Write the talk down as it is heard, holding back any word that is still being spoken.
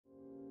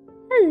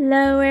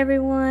Hello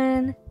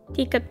everyone,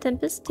 Teacup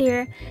Tempest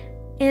here,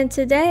 and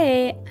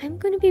today I'm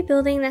going to be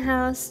building the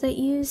house that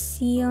you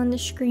see on the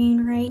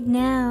screen right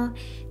now.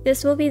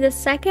 This will be the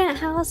second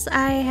house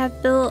I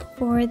have built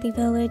for the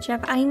village of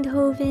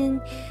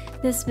Eindhoven.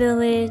 This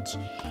village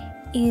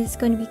is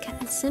going to be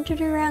kind of centered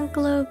around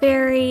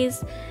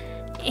glowberries,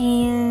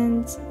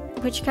 and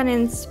which kind of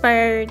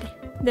inspired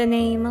the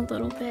name a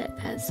little bit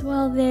as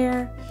well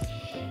there.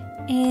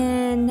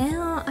 And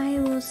now I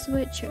will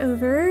switch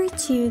over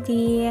to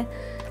the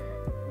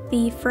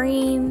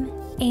frame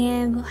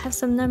and we'll have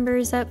some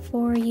numbers up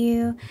for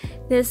you.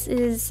 This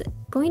is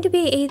going to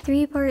be a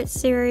 3-part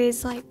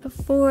series like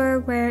before,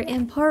 where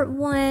in part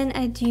 1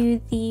 I do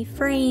the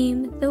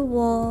frame, the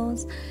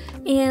walls,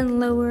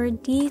 and lower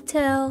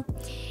detail.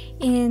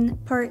 In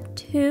part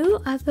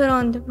 2 I put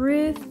on the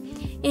roof,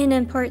 and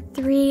in part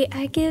 3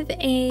 I give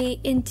a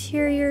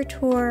interior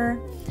tour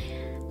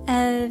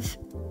of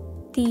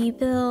the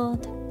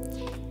build.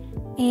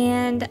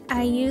 And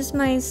I use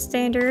my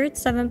standard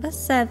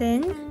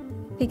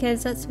 7x7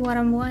 because that's what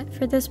I want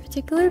for this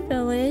particular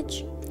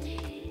village.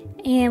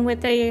 And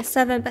with a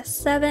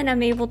 7x7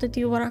 I'm able to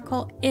do what I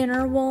call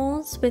inner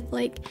walls with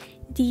like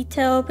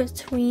detail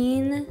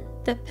between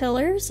the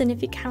pillars, and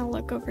if you kind of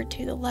look over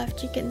to the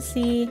left you can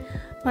see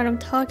what I'm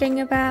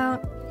talking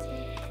about.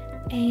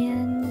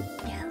 And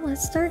yeah,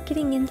 let's start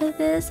getting into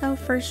this. I'll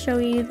first show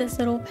you this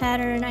little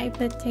pattern I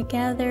put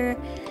together,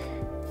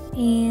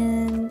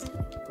 and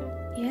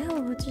yeah,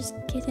 we'll just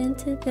get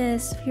into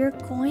this. You're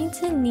going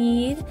to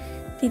need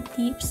the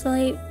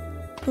Deepslate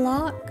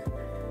block,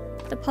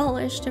 the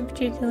polished in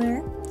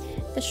particular,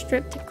 the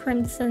stripped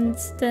crimson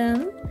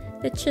stem,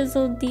 the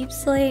chiseled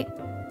Deepslate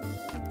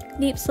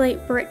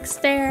brick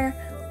stair,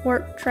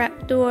 work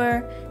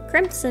trapdoor,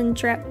 crimson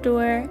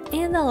trapdoor,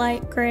 and the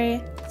light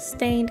gray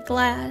stained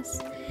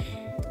glass.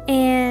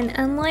 And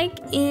unlike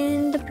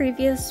in the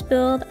previous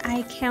build,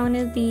 I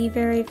counted the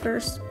very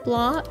first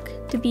block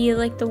to be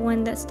like the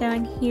one that's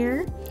down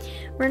here.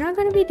 We're not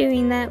going to be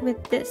doing that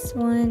with this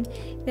one.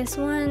 This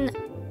one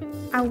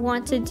I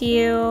want to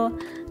do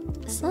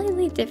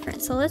slightly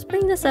different. So let's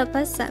bring this up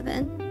by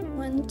 7.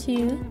 1,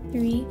 2,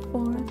 3,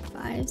 4,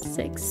 5,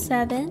 6,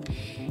 7.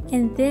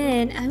 And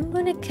then I'm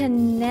going to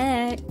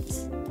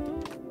connect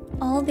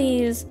all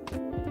these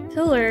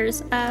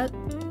pillars up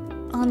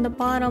on the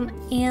bottom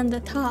and the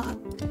top.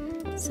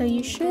 So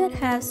you should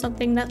have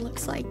something that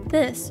looks like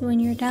this when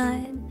you're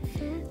done.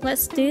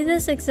 Let's do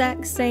this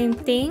exact same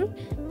thing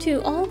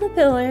to all the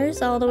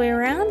pillars all the way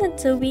around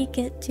until we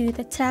get to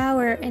the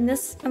tower. And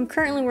this, I'm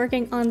currently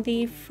working on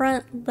the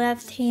front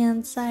left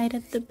hand side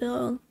of the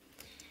build.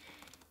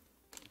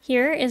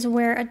 Here is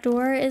where a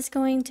door is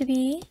going to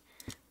be,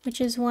 which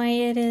is why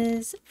it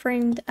is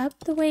framed up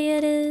the way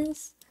it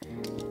is.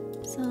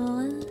 So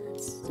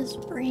let's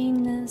just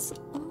bring this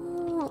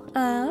all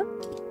up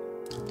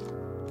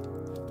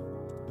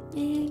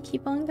and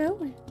keep on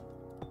going.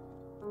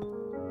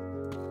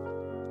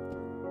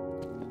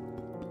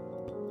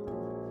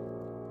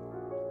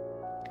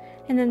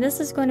 And then this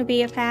is going to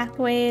be a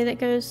pathway that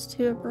goes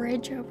to a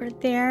bridge over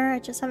there. I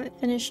just haven't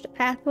finished the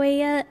pathway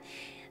yet.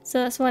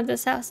 So that's why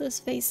this house is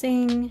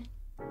facing,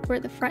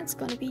 where the front's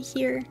going to be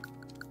here.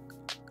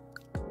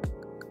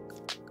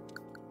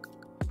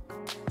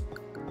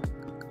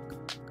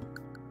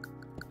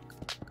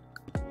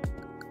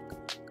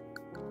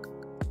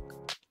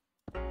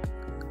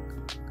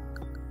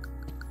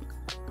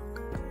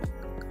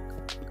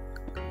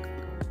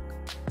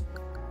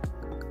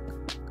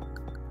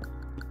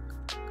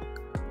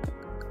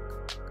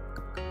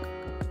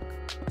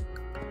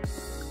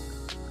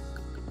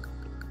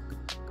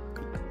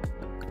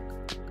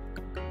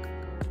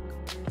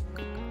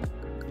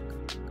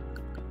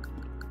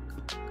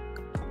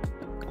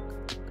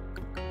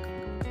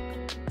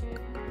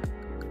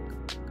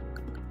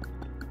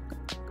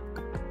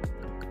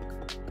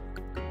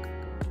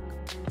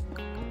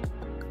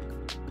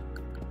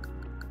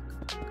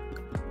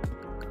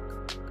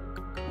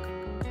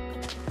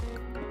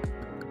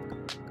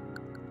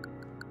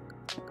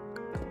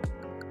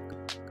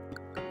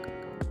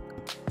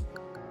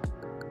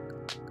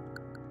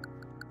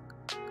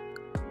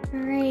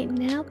 Alright,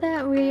 now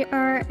that we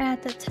are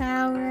at the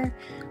tower,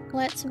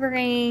 let's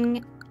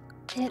bring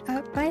it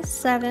up by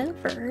 7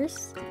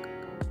 first.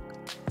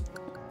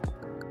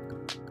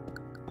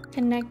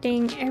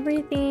 Connecting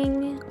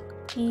everything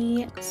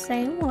the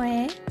same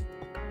way.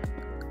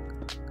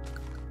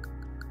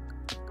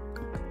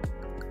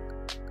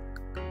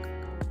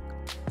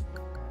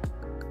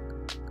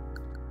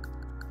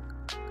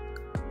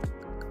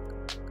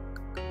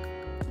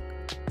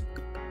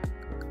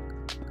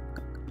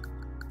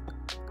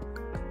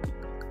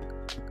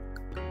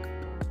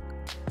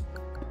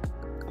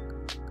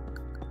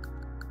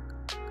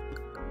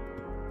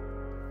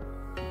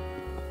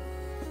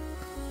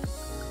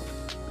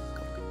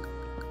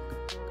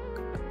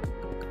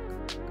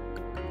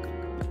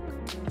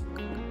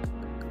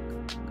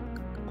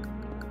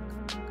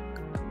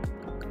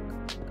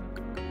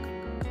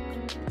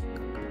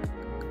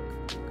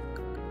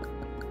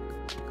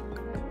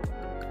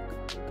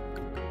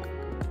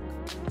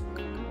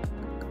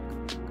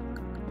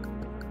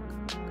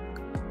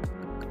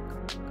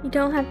 You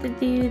don't have to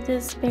do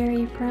this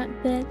very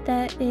front bit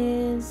that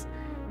is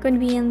going to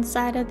be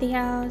inside of the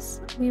house.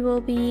 We will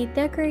be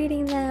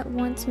decorating that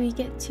once we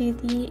get to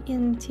the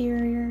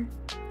interior.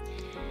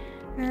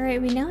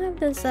 Alright, we now have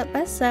this up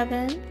by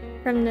 7.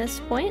 From this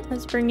point,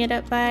 let's bring it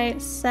up by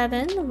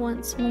 7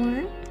 once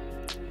more.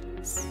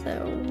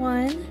 So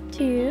 1,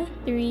 2,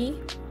 3,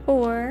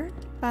 4,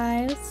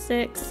 5,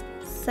 6,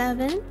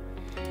 7.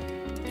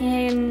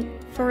 And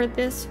for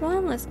this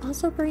one, let's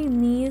also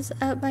bring these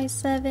up by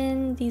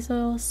 7, these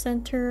little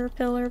center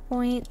pillar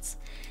points.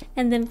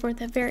 And then for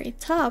the very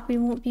top, we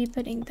won't be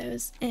putting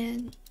those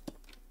in.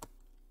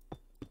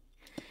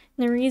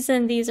 And the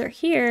reason these are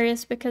here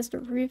is because the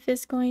roof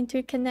is going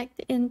to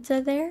connect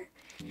into there.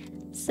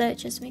 So it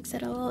just makes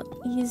it a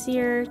little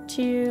easier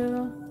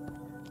to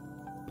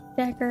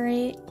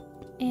decorate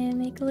and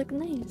make it look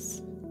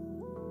nice.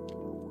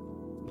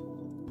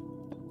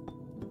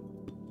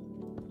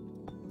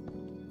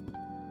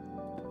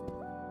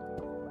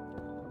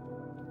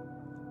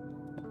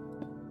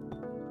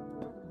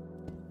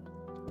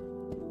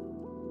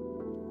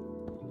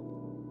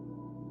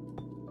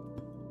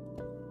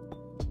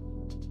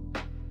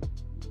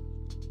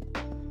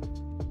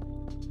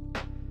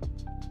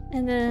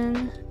 And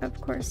then, of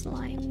course,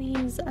 line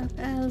these up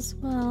as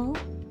well.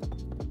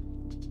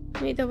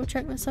 Let me double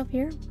check myself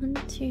here. 1,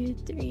 2,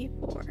 3,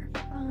 4,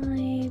 5.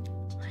 1, 2,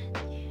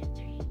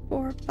 3,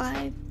 4,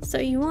 5. So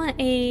you want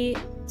a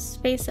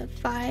space of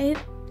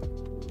 5.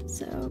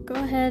 So go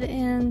ahead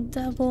and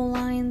double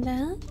line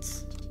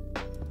that.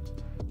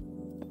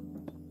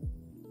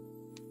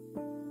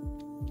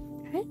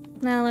 Okay,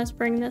 now let's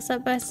bring this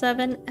up by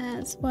 7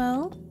 as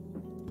well.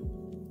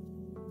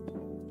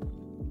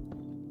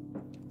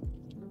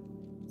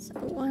 So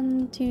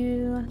 1,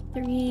 2,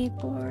 3,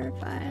 4,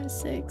 5,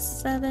 6,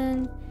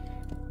 7.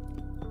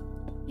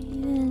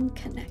 And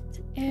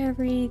connect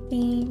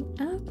everything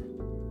up.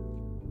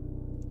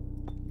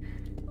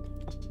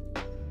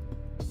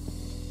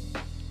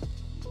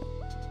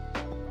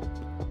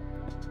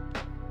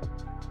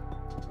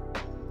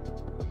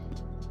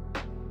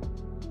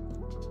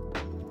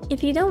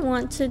 If you don't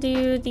want to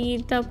do the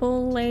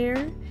double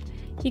layer,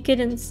 you could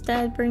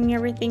instead bring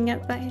everything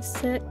up by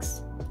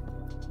 6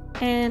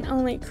 and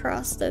only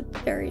cross the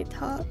very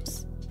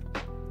tops.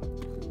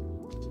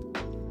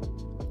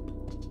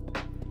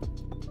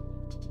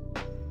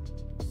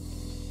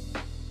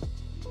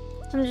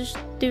 I'm just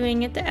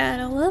doing it to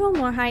add a little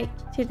more height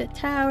to the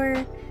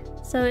tower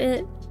so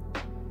it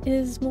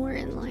is more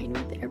in line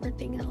with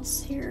everything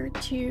else here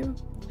too.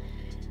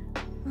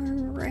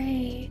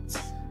 Alright.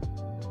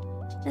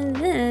 And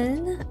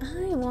then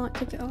I want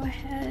to go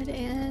ahead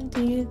and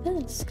do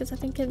this because I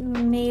think it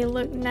may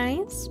look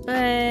nice,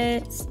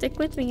 but stick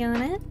with me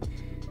on it.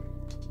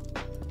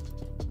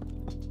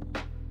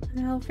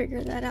 I'll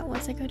figure that out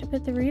once I go to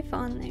put the roof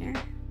on there.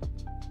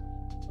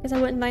 Because I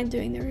wouldn't mind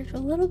doing the roof a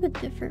little bit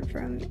different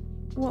from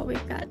what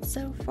we've got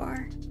so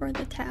far for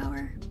the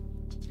tower.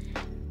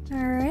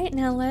 Alright,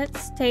 now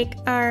let's take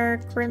our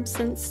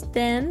crimson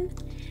stem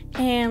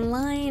and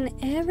line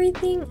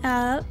everything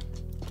up.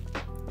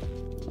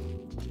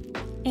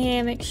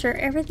 And make sure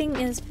everything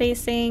is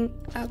facing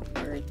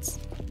upwards.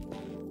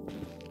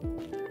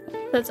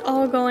 So it's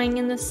all going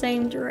in the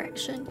same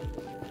direction.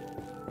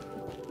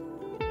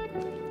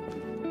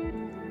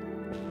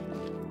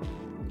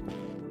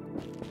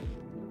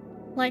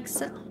 Like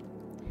so.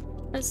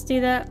 Let's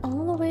do that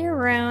all the way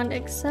around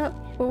except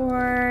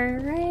for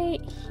right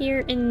here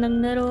in the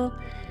middle.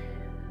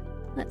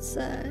 Let's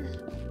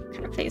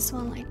kind of face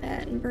one like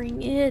that and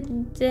bring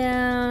it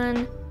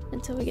down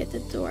until we get to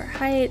door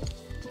height.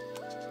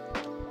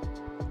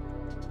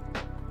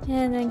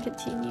 And then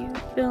continue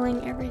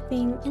filling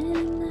everything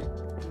in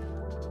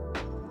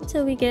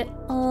until we get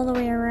all the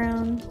way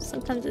around.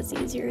 Sometimes it's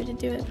easier to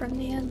do it from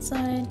the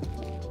inside.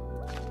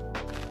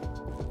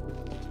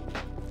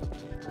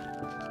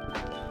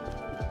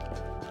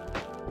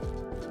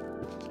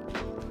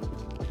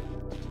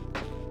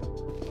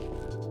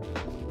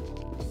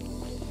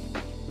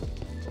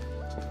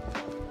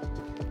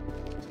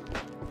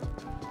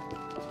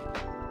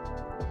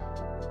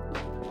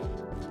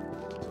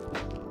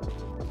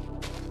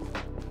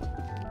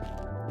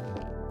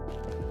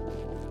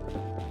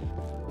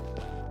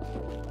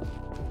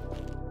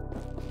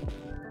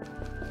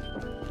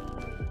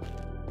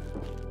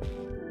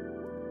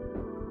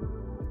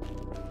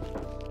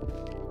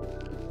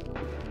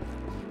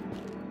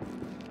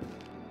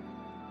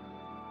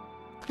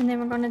 And then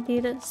we're going to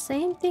do the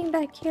same thing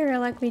back here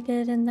like we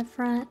did in the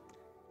front.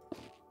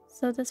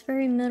 So this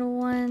very middle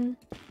one.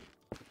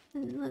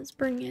 And let's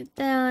bring it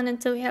down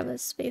until we have a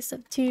space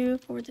of 2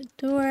 for the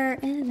door.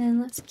 And then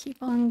let's keep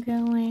on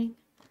going.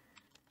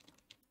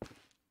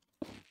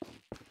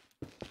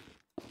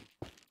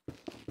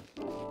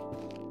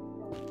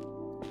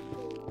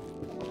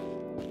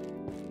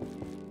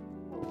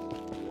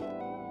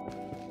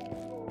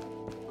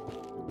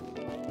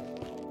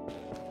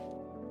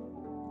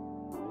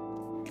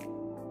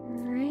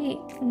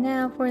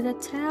 Now for the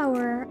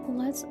tower,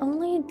 let's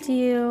only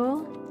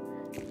do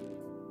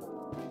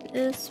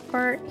this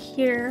part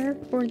here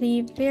for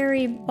the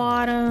very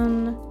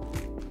bottom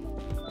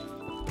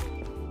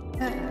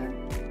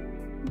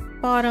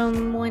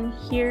bottom one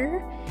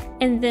here,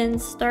 and then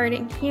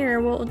starting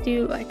here we'll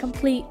do a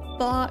complete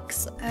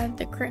box of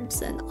the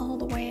crimson all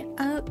the way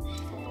up.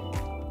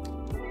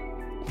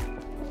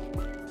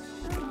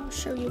 I'll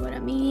show you what I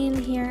mean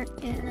here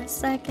in a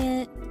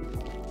second.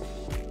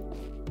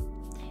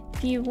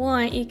 If you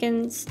want, you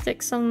can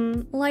stick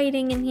some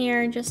lighting in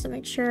here just to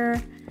make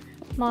sure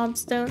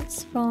mobs don't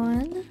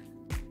spawn.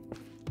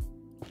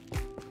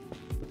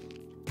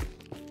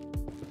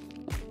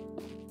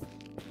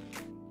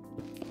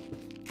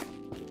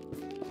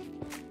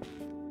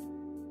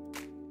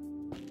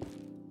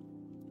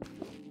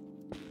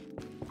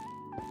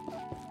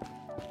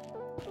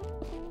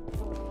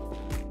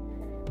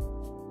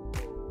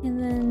 And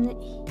then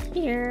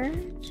here,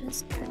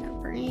 just kind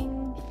of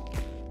bring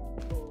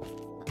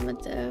some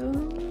of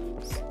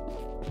those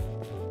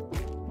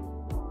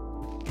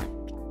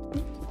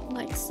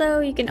like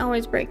so. You can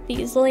always break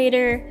these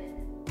later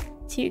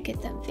to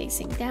get them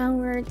facing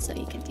downward, so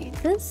you can do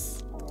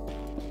this,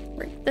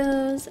 break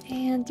those,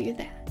 and do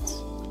that.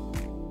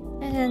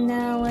 And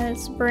now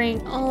let's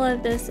bring all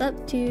of this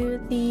up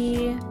to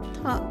the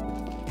top.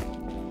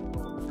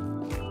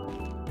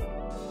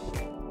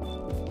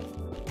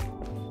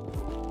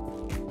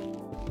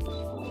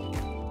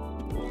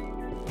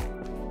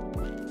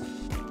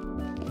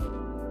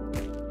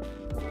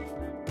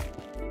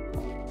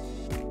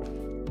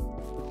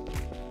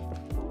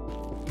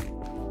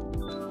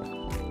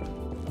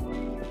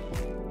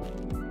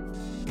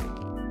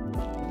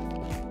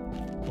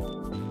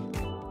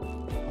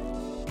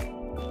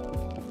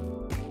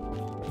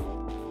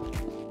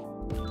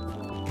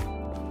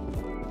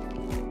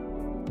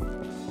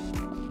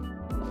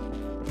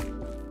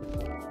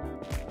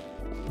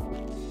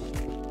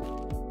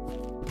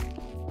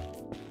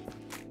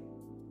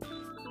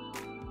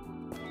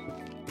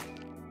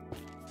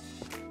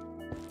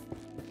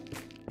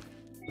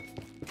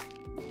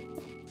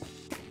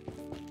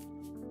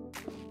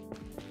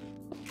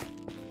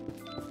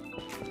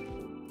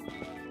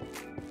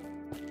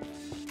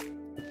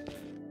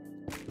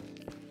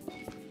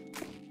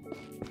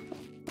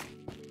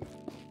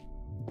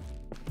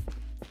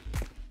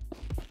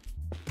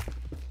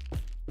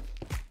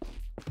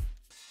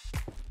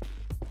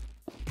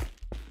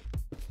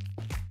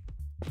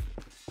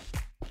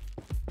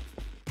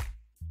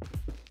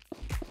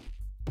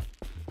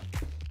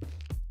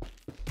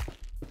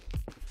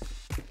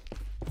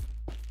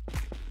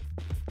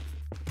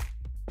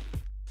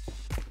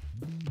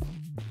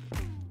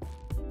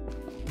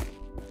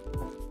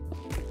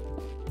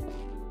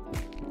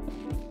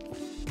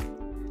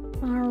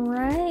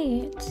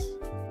 Alright,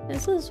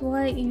 this is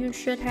what you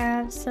should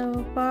have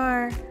so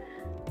far.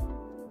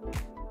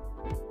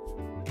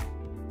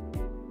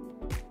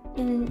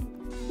 And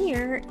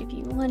here, if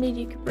you wanted,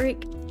 you could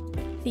break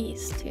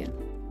these two.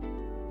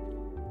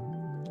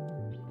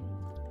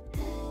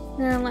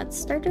 Now let's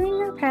start doing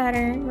our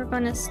pattern. We're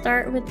going to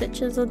start with the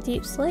Chiseled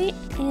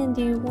Deepslate and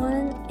do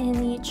one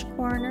in each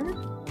corner.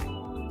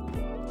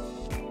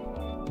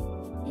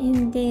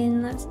 And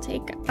then let's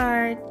take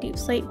our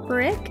Deepslate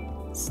brick,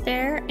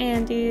 Stair,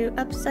 and do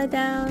upside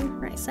down,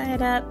 right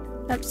side up,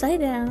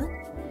 upside down.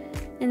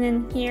 And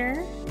then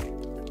here,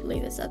 I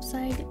believe it's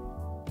upside,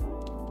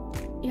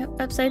 yep,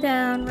 upside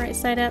down, right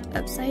side up,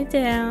 upside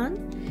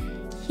down.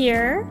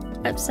 Here,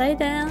 upside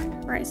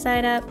down, right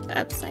side up,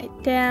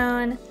 upside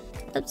down,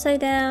 upside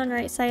down,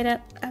 right side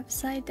up,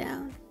 upside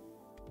down.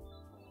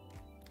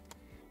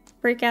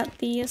 Break out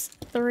these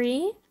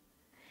three,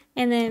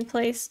 and then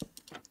place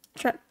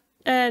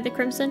the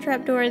crimson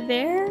trapdoor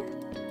there,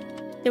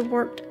 the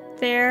warped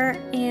there,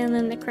 and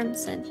then the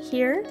crimson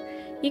here.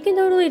 You can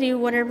totally do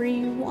whatever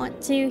you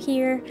want to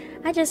here.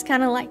 I just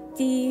kind of like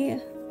the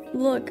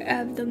look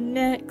of the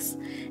mix.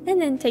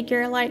 And then take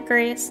your light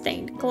gray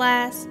stained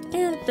glass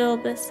and fill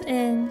this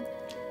in.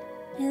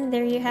 And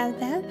there you have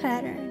that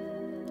pattern.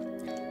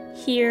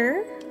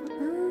 Here,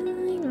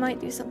 I might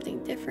do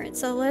something different.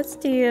 So let's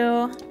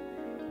do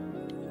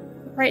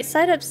right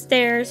side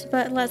upstairs,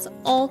 but let's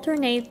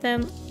alternate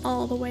them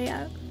all the way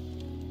up.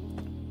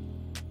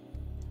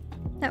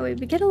 That way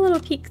we get a little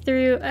peek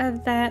through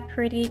of that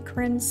pretty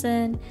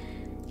crimson.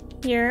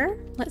 Here,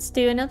 let's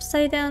do an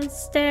upside down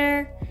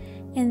stair,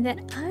 and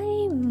then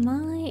I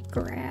might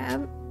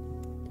grab,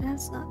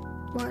 that's not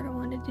what I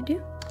wanted to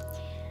do.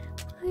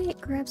 I might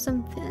grab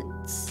some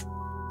vents.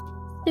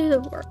 Do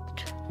the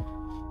warped.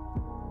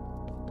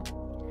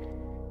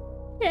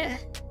 Yeah,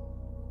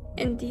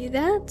 and do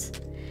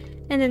that.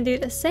 And then do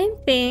the same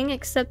thing,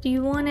 except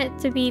you want it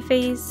to be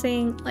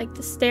facing, like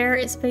the stair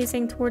is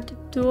facing toward the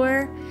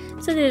door.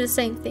 So do the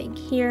same thing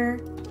here,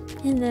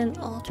 and then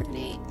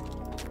alternate.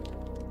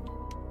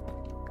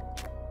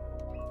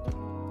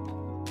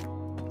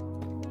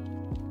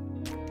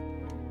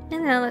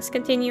 And now let's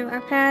continue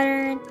our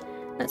pattern.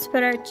 Let's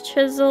put our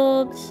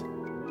chiseled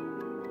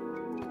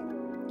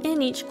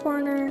in each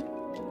corner.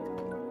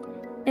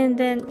 And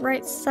then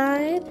right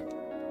side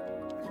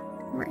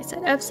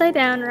upside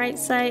down, right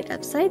side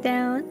upside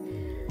down,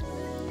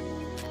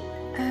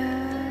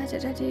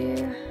 did I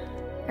do?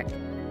 Okay.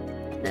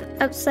 Then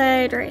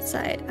upside, right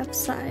side,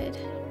 upside.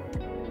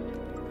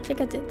 I think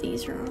I did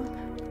these wrong.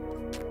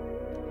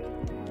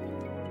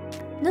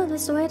 No,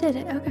 that's the way I did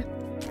it. Okay.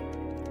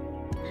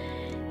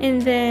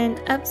 And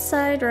then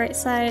upside, right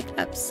side,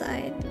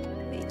 upside.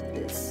 Make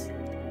this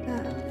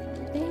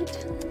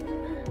daytime.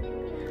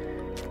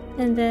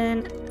 And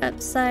then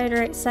upside,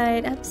 right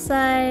side,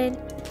 upside.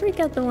 We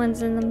got the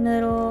ones in the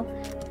middle.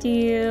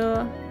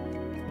 Do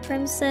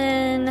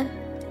crimson,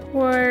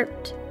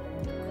 warped,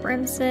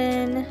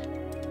 crimson.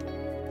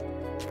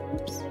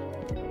 Oops.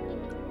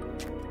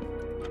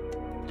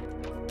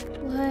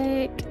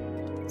 Like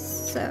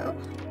so.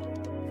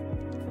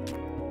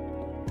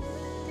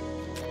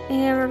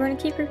 And we're going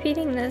to keep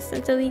repeating this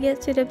until we get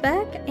to the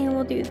back, and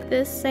we'll do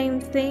this same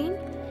thing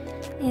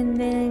and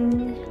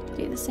then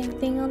do the same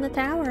thing on the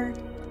tower.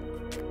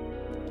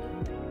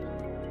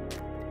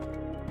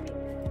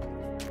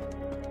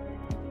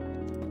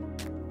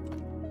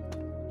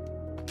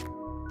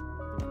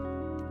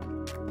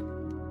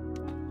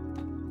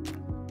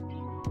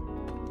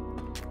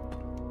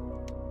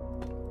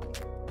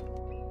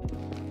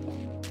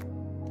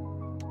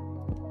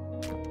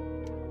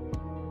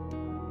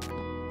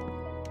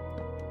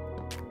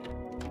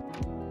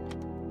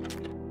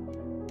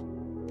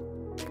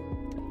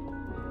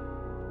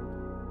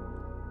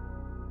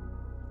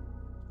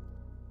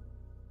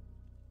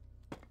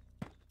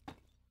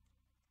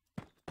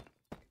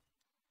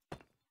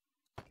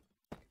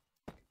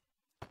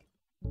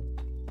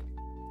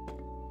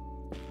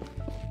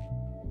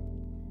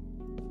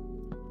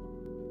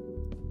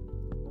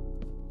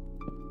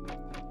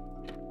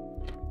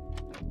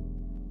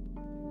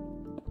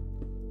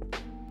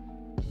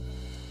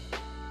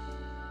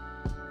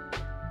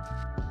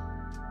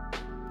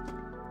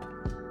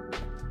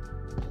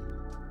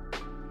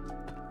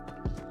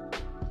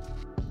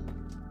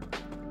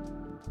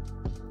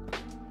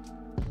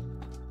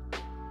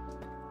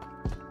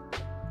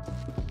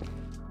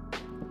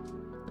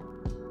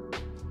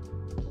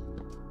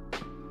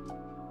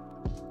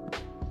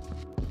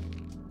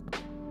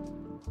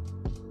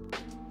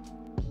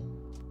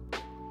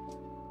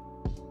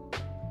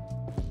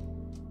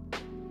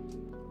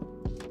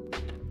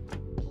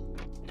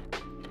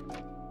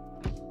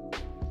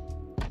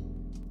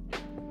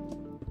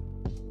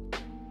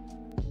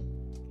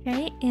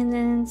 Okay, and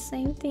then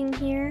same thing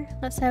here.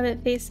 Let's have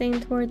it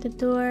facing toward the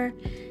door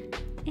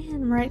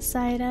and right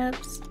side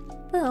ups,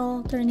 but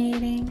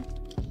alternating.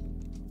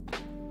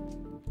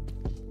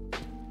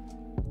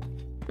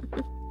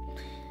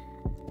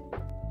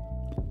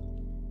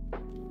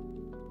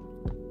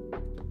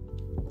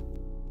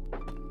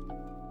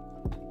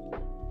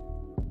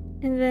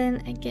 And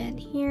then again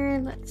here,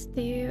 let's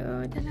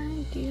do, did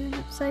I do an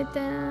upside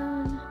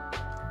down?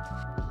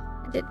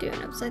 I did do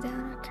an upside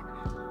down, okay.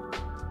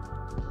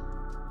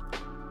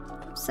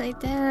 Upside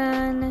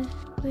down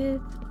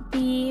with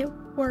the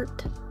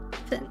warped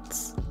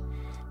fence.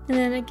 And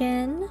then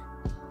again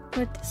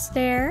with the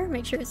stair,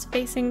 make sure it's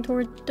facing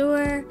toward the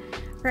door,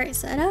 right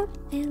side up,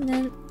 and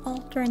then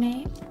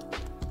alternate.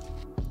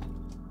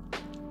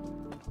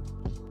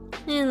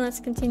 And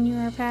let's continue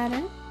our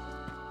pattern.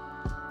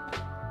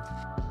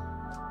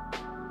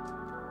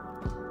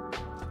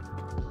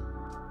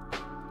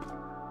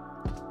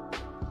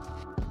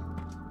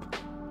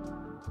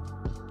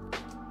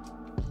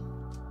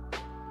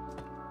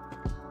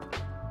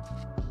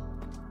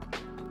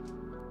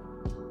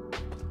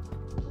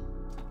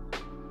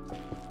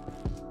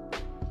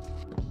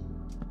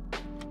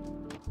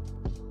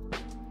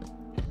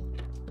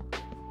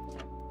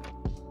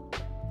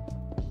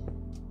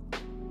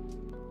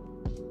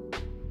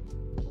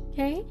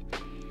 Okay,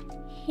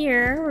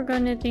 here we're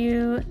going to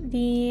do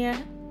the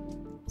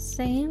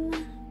same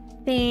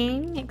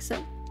thing,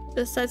 except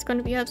this side's going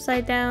to be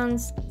upside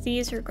downs,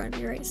 these are going to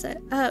be right side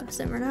ups,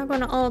 and we're not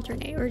going to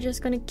alternate, we're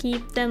just going to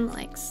keep them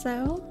like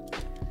so.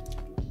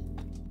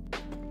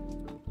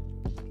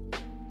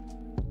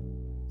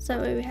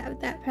 So we have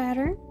that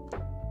pattern.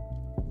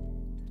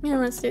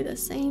 And let's do the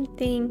same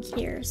thing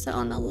here. So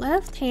on the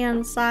left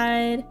hand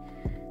side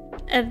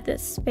of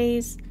this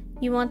space,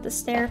 you want the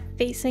stair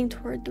facing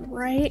toward the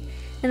right,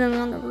 and then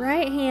on the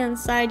right hand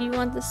side you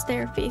want the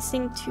stair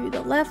facing to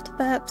the left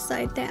but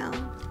upside down,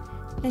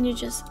 and you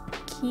just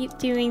keep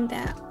doing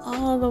that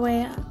all the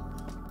way up.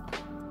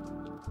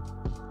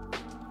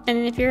 And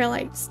if you're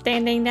like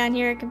standing down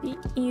here, it can be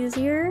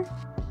easier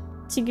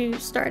to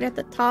start at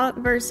the top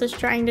versus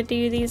trying to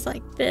do these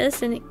like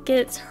this, and it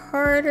gets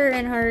harder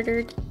and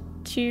harder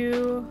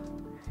to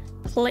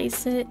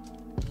place it.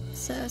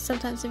 So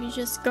sometimes if you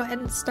just go ahead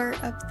and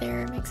start up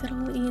there, it makes it a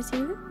little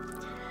easier.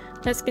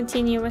 Let's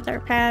continue with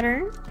our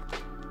pattern.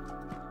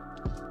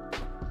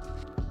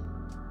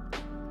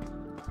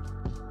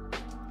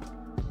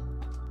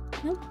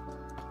 Nope.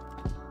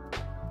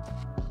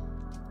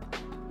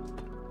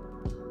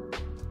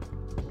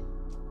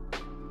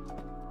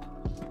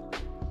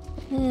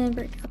 And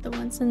break out the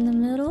ones in the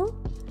middle.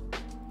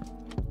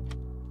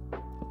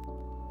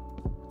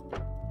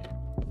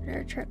 Put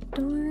our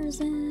trapdoors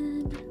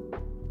in.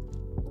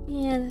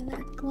 And then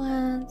our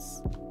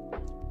glass.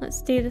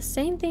 Let's do the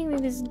same thing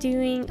we was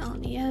doing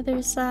on the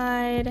other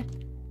side.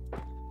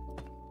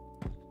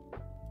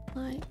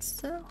 Like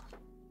so.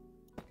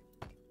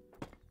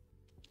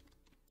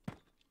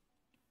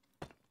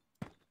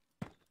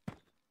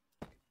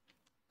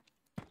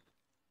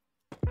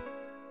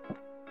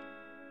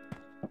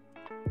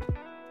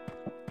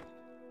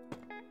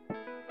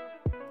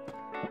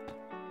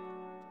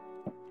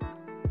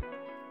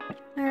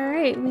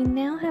 Alright, we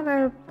now have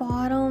our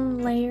bottom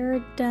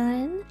layer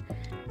done.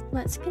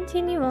 Let's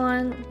continue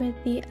on with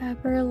the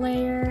upper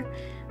layer.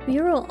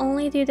 We will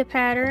only do the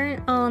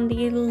pattern on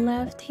the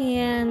left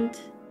hand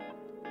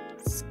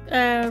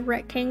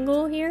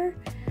rectangle here,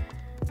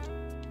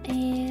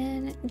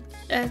 and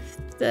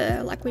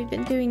like we've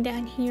been doing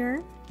down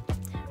here,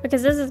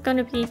 because this is going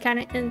to be kind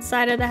of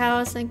inside of the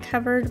house and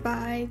covered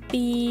by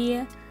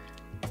the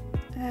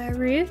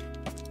roof.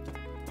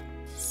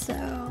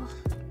 So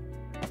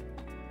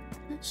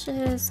let's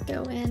just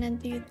go in and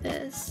do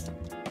this.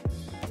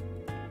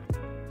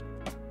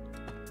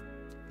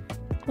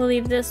 We'll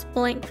leave this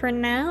blank for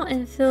now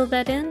and fill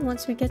that in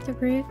once we get the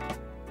roof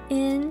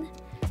in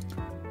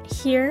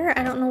here.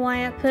 I don't know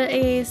why I put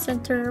a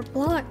center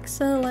block,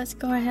 so let's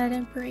go ahead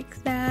and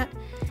break that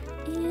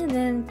and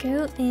then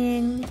go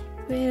in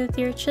with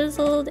your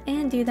chiseled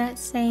and do that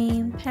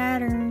same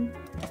pattern.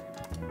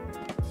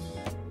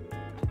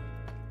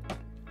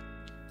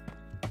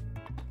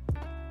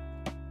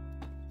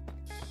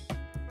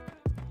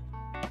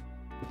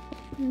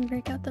 And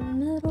break out the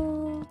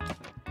middle.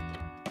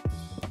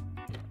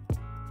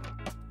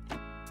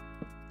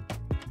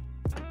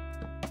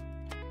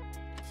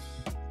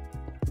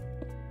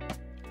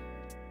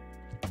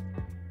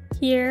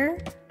 Here,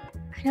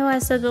 I know I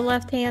said the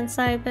left hand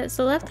side, but it's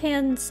the left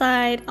hand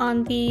side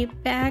on the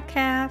back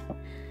half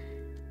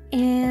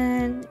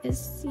and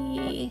it's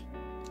the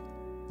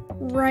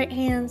right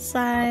hand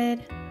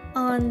side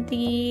on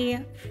the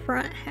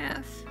front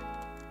half.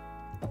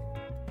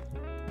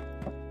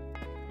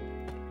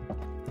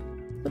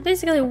 So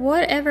basically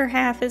whatever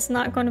half is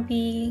not going to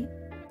be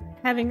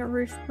having a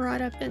roof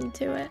brought up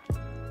into it.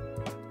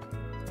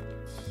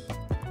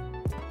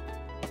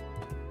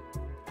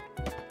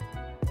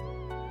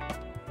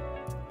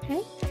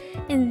 Okay,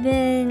 and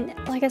then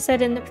like I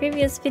said in the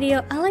previous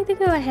video, I like to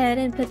go ahead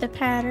and put the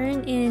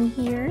pattern in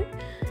here.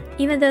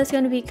 Even though it's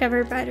going to be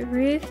covered by the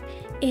roof,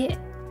 it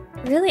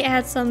really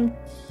adds some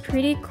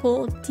pretty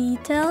cool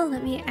detail.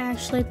 Let me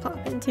actually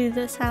pop into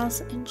this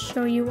house and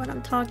show you what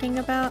I'm talking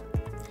about.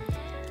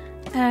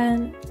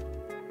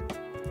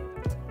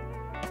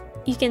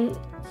 You can,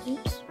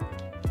 oops,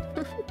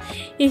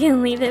 you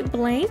can leave it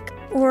blank,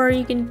 or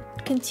you can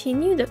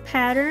continue the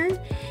pattern,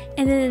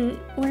 and then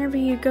whenever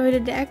you go to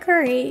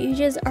decorate, you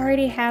just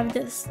already have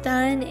this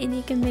done, and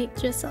you can make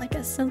just like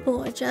a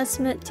simple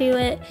adjustment to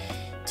it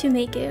to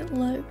make it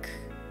look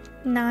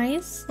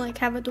nice, like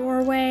have a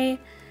doorway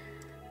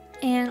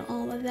and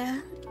all of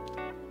that.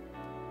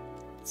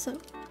 So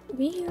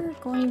we are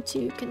going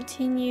to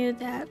continue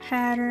that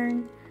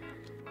pattern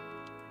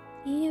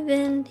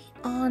even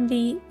on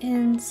the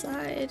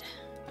inside.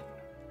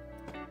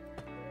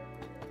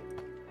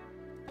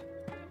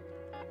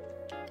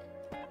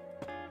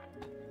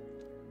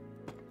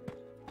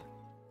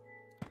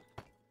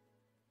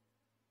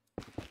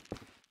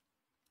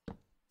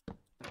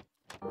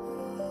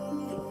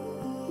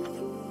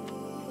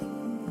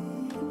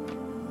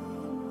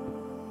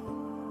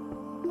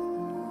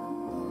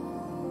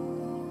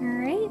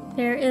 Alright,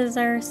 there is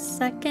our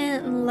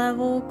second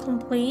level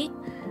complete.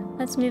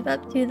 Let's move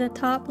up to the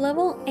top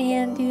level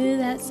and do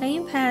that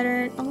same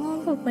pattern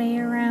all the way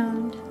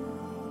around.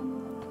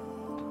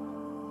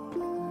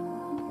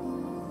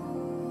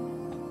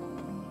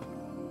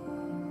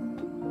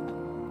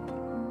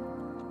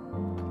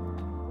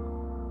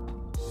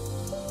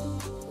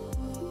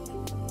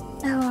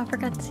 Oh, I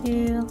forgot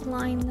to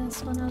line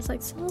this one. I was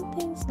like,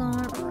 something's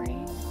not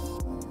right.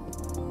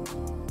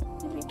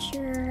 Let me make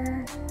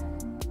sure.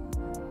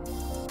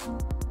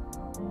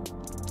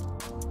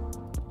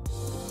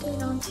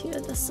 On two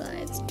of the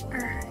sides.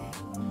 Alright.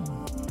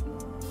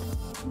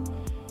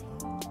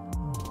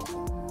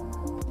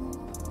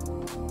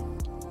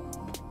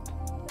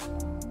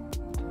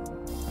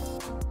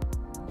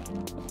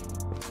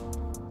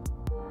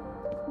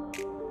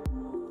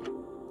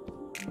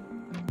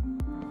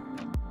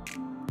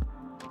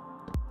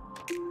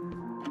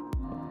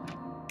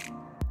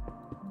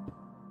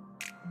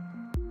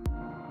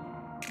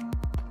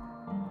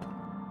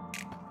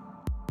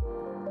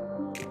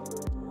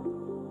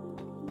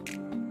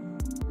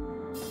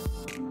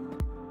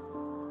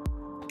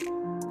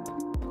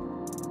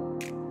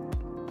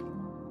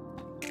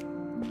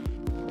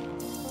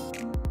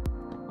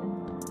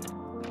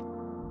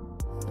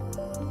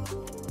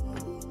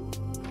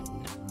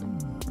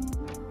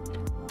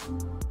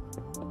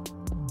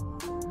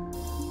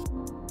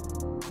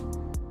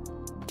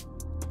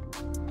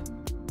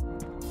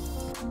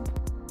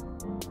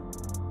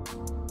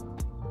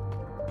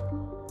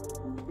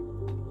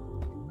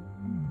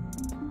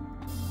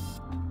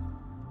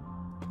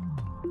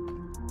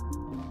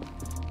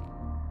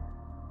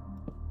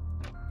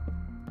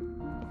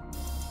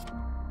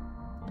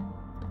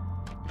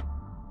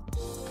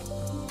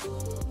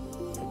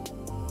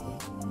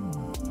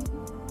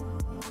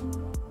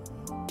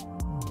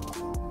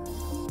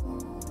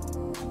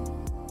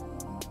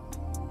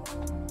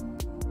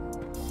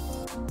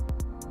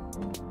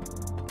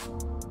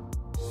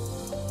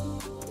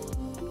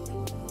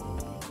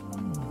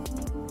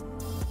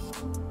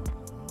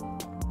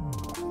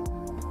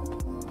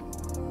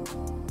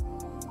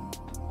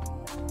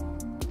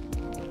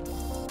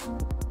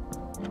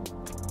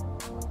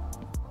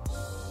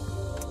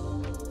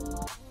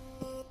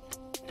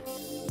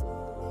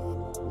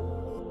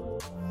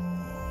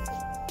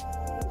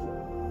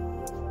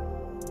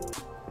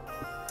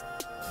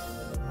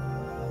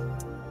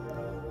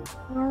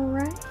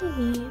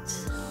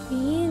 Alright,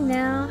 we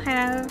now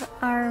have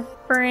our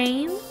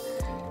frame,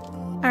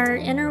 our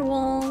inner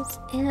walls,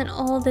 and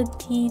all the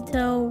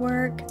detail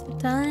work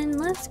done.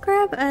 Let's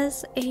grab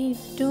us a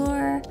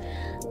door.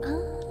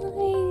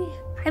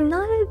 I'm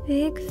not a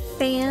big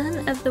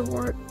fan of the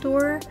warp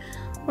door,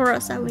 or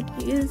else I would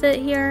use it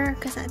here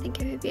because I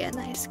think it would be a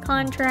nice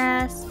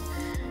contrast.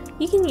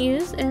 You can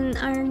use an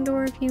iron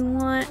door if you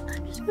want.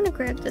 I'm just gonna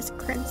grab this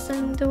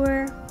crimson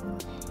door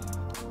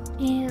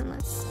and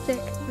let's stick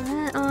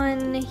that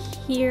on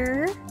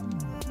here.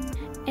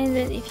 And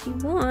then if you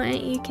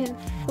want, you can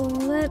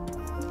flip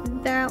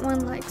that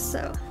one like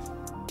so.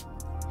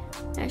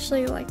 I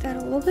actually like that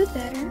a little bit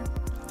better.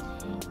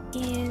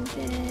 And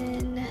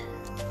then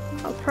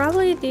I'll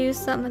probably do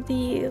some of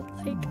the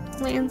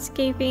like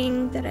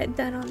landscaping that I've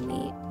done on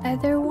the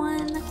other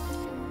one.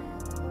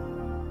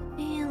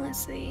 And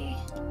let's see,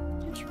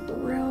 just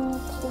real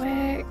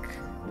quick,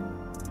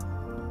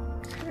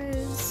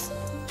 because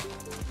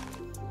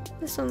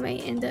this one may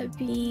end up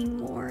being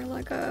more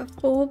like a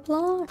full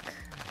block.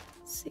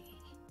 Let's see.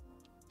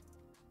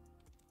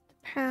 The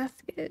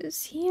path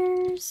goes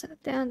here, so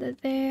down to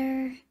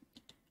there.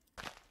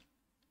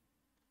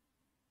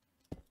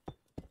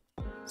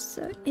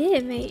 So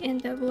it may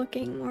end up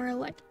looking more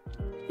like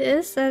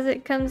this as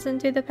it comes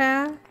into the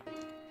path.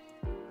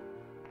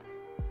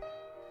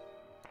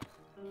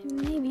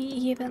 And maybe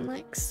even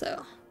like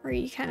so, where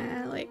you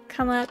kind of like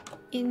come up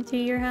into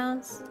your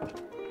house.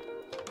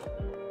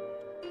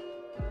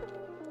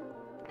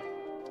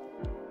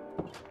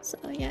 So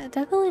yeah,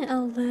 definitely a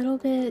little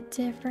bit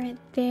different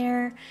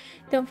there.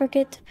 Don't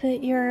forget to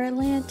put your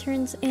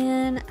lanterns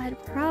in.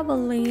 I'd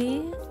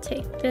probably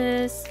take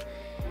this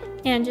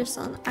and just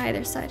on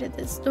either side of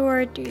this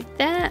door do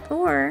that,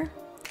 or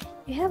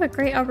you have a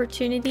great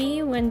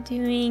opportunity when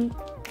doing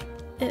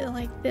it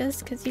like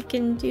this because you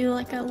can do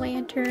like a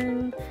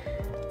lantern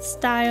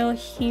style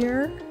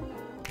here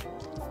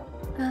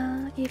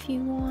if you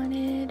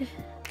wanted.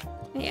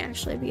 May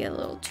actually be a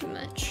little too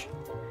much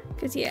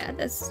because yeah,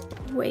 that's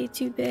way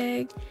too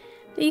big,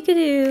 but you could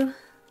do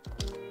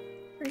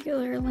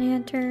regular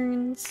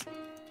lanterns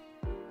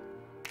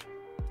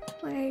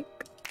like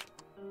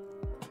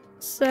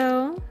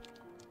so.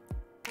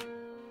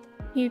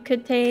 You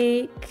could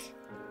take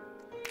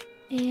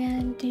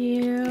and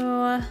do,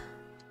 let's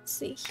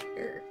see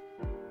here,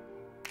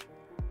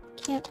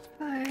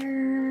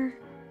 campfire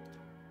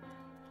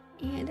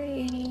and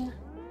a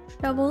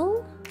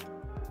shovel,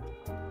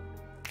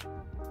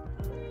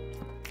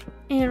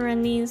 and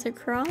run these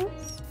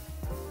across.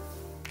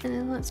 And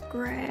then let's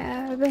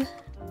grab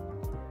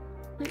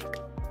like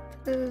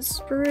the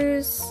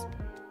spruce,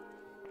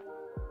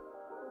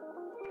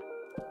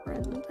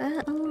 run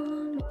that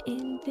along,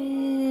 and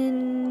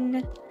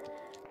then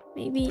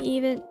maybe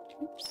even,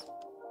 oops,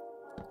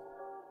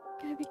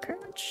 gotta be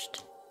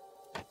crouched.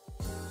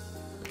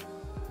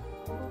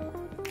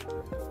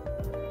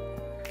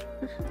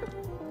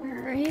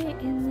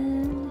 Alright, and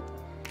then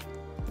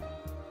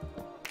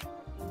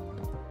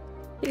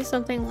do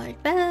something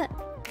like that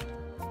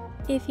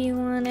if you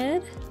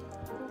wanted.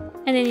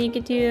 And then you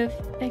could do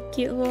a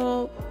cute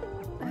little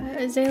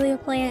azalea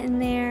plant in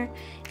there.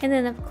 And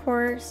then of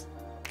course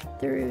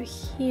through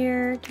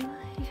here, do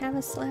I have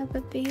a slab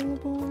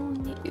available?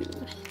 No.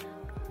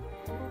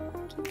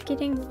 Keep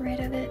getting rid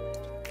of it.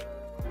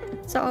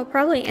 So I'll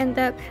probably end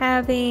up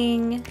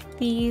having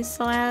these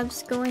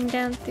slabs going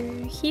down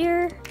through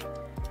here.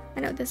 I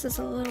know this is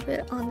a little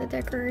bit on the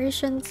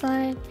decoration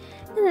side.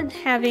 And then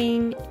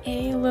having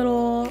a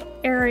little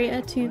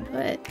area to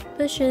put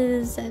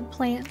bushes and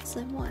plants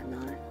and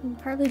whatnot. And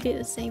probably do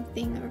the same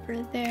thing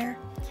over there.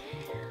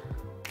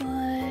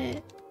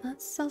 But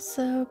let's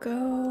also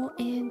go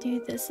and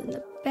do this in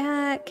the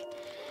back.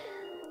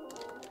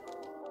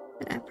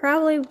 And I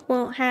probably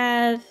won't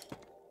have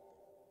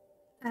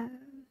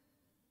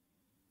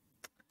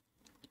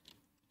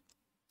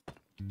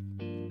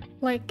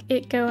like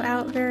it go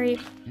out very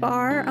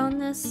far on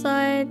this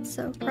side,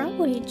 so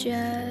probably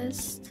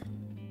just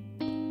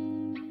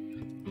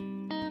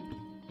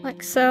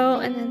like so,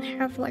 and then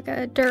have like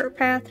a dirt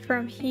path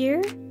from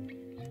here.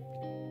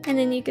 And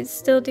then you could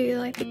still do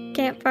like the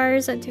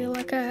campfires and do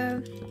like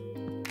a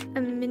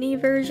mini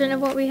version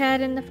of what we had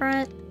in the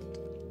front.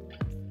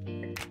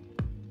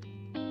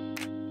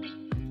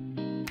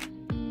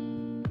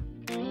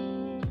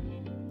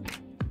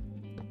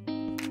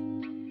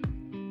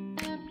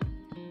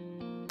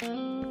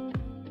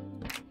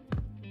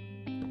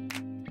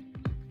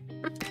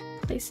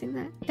 Placing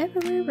that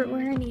everywhere but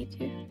where I need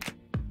to.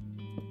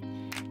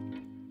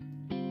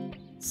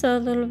 So a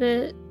little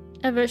bit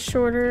of a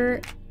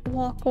shorter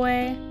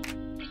walkway.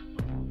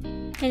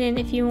 And then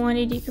if you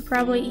wanted, you could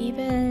probably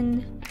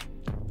even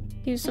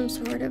do some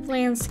sort of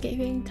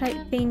landscaping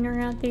type thing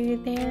around through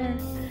there.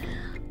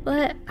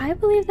 But I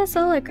believe that's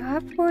all I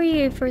got for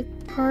you for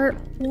part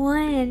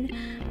 1.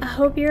 I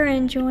hope you're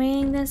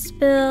enjoying this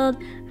build.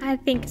 I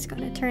think it's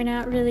going to turn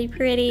out really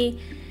pretty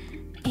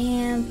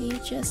and be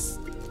just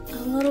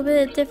a little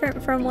bit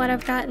different from what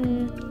I've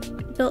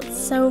gotten built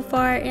so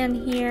far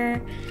in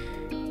here.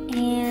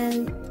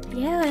 And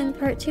yeah, in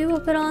part 2 we'll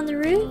put on the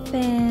roof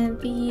and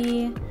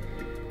be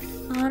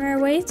on our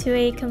way to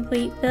a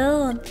complete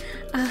build.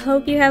 I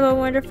hope you have a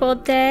wonderful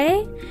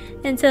day.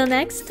 Until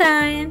next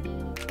time,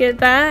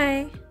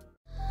 goodbye.